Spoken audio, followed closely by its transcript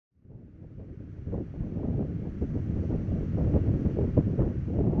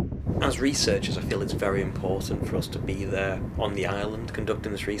As researchers, I feel it's very important for us to be there on the island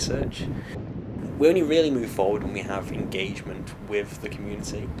conducting this research. We only really move forward when we have engagement with the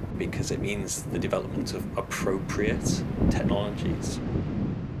community, because it means the development of appropriate technologies.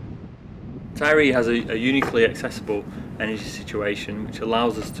 Tiree has a uniquely accessible energy situation which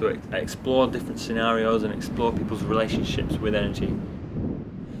allows us to explore different scenarios and explore people's relationships with energy.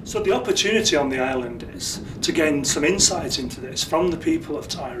 So the opportunity on the island is to gain some insight into this from the people of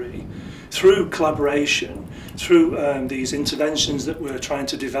Tiree through collaboration, through these interventions that we're trying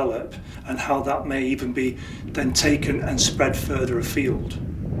to develop, and how that may even be then taken and spread further afield.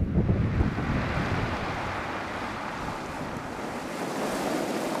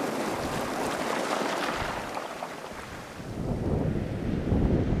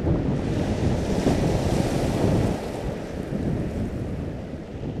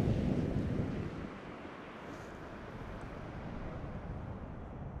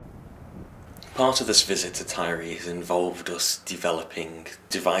 Part of this visit to Tiree has involved us developing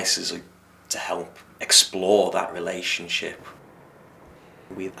devices to help explore that relationship.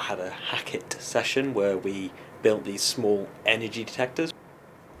 We had a hack-it session where we built these small energy detectors.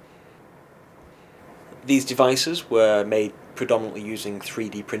 These devices were made predominantly using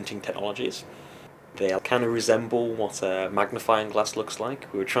 3D printing technologies. They kind of resemble what a magnifying glass looks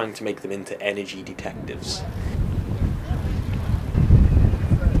like. We were trying to make them into energy detectives.